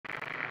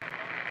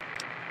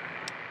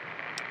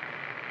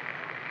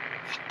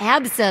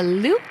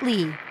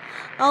Absolutely.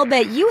 I'll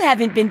bet you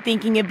haven't been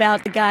thinking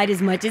about the guide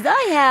as much as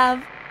I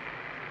have.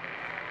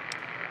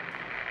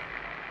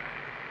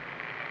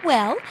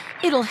 Well,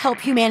 it'll help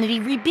humanity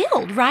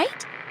rebuild,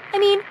 right? I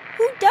mean,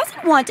 who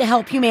doesn't want to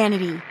help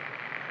humanity?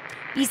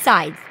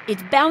 Besides,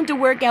 it's bound to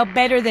work out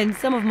better than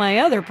some of my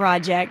other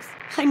projects.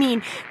 I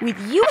mean, with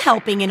you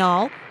helping and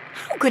all,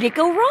 how could it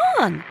go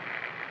wrong?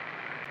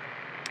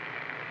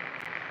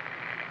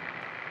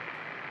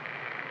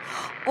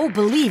 Oh,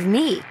 believe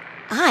me,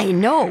 I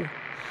know.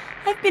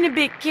 I've been a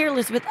bit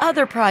careless with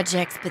other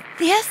projects, but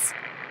this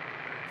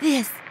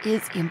is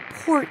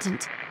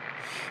important.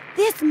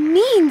 This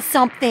means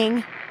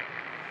something.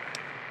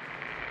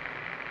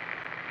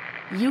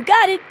 You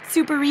got it,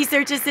 Super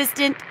Research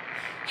Assistant.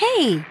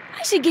 Hey,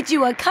 I should get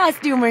you a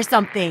costume or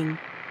something.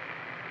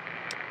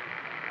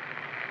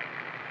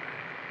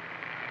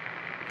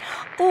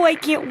 Oh, I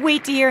can't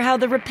wait to hear how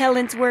the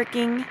repellent's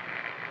working.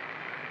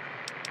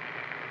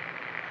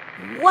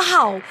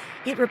 Wow,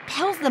 it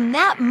repels them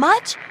that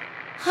much?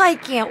 I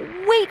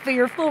can't wait for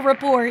your full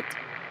report.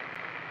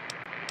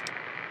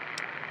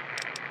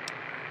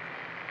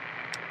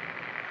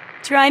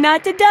 Try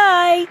not to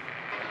die.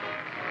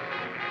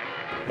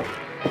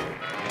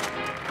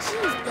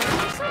 Geez,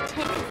 they're so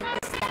technical.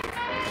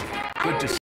 Good to see